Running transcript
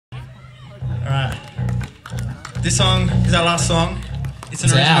Alright. This song is our last song. It's an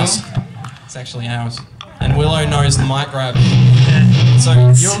original. Ours. It's actually ours. And Willow knows the mic grab. Yeah. So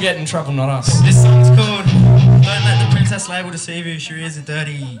you'll get in trouble, not us. This song's called Don't Let the Princess Label Deceive You. She is a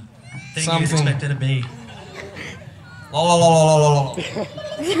dirty thing you'd expect her to be. La la la la la la. Let's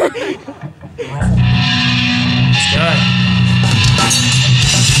go.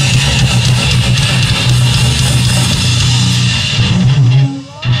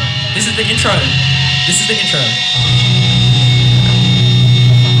 This is the intro. This is the intro.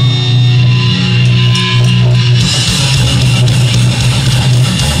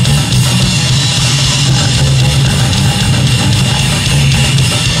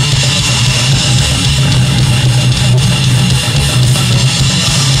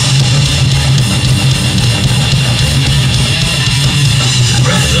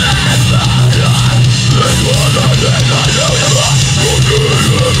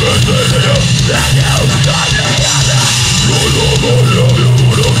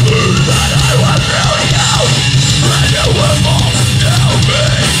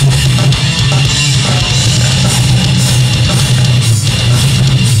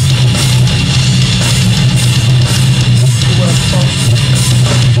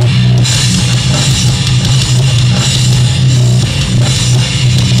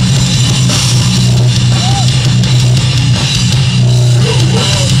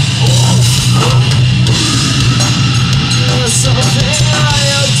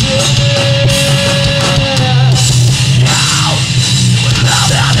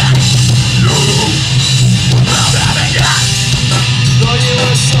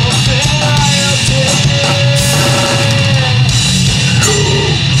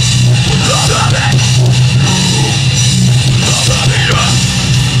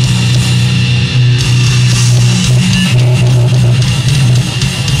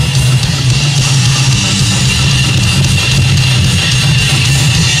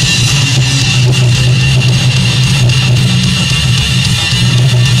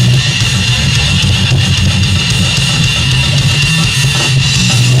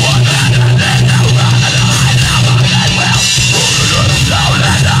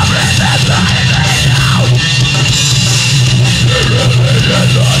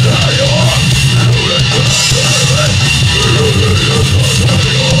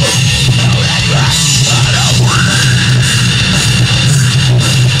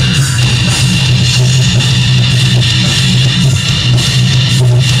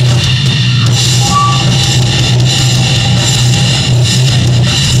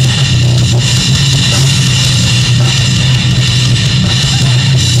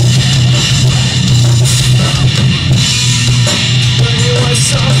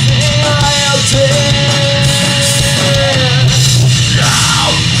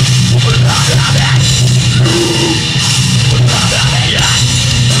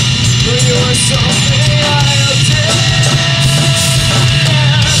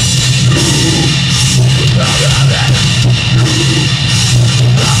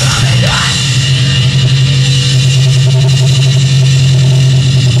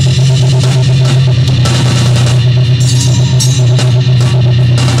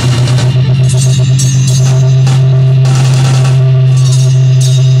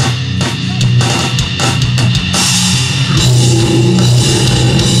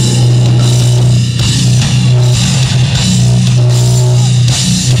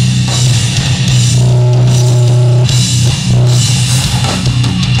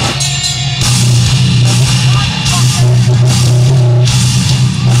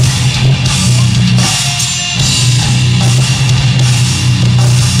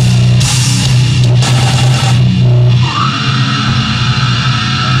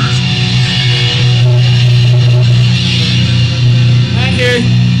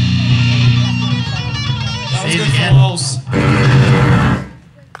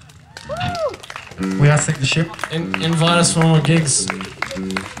 We are Sink the Ship. Invite us for more gigs.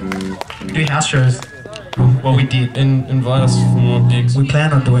 We do house shows. Well, we did. Invite us for more gigs. We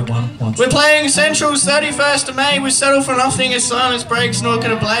plan on doing one once. We're playing Central's 31st of May with Settle for Nothing as Silence Breaks, Nor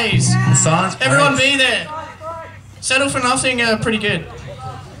Can It Blaze. The silence Everyone breaks. be there. Settle for Nothing, pretty good.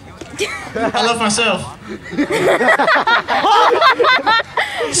 I love myself.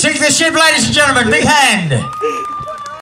 Sink the Ship, ladies and gentlemen. Big hand.